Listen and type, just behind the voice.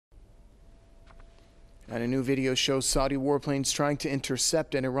And a new video shows Saudi warplanes trying to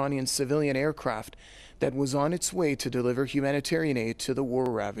intercept an Iranian civilian aircraft that was on its way to deliver humanitarian aid to the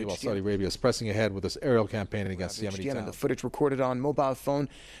war-ravaged While Saudi Arabia is pressing ahead with its aerial campaign against Yemeni Yemen. towns. The footage recorded on mobile phone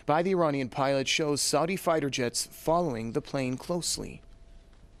by the Iranian pilot shows Saudi fighter jets following the plane closely.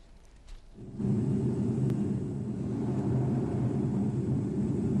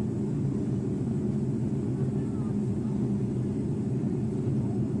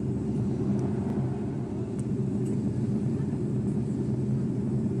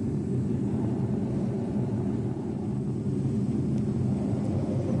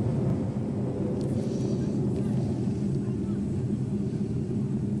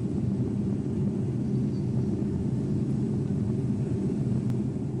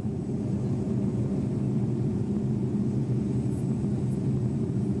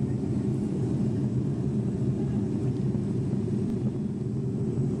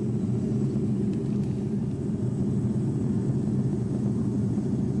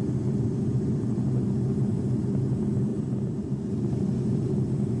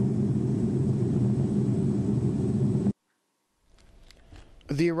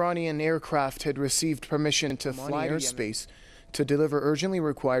 The Iranian aircraft had received permission to fly airspace to deliver urgently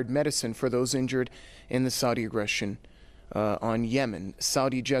required medicine for those injured in the Saudi aggression on Yemen.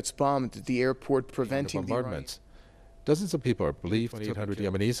 Saudi jets bombed the airport, preventing bombardments. Dozens of people are believed 2,800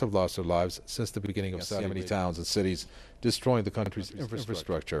 Yemenis have lost their lives since the beginning of Saudi Yemeni towns and cities, destroying the country's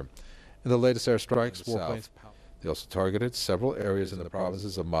infrastructure. In the latest airstrikes, warplanes, they also targeted several areas in the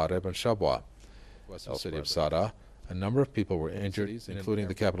provinces of Marib and Shabwa. In the city of Sada, a number of people were injured, including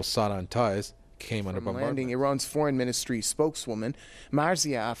the capital Sana'a and Taiz, came under bombardment. Iran's foreign ministry spokeswoman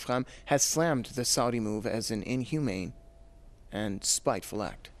Marzia Afgham has slammed the Saudi move as an inhumane and spiteful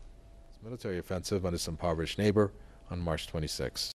act. Military offensive on its impoverished neighbor on March 26.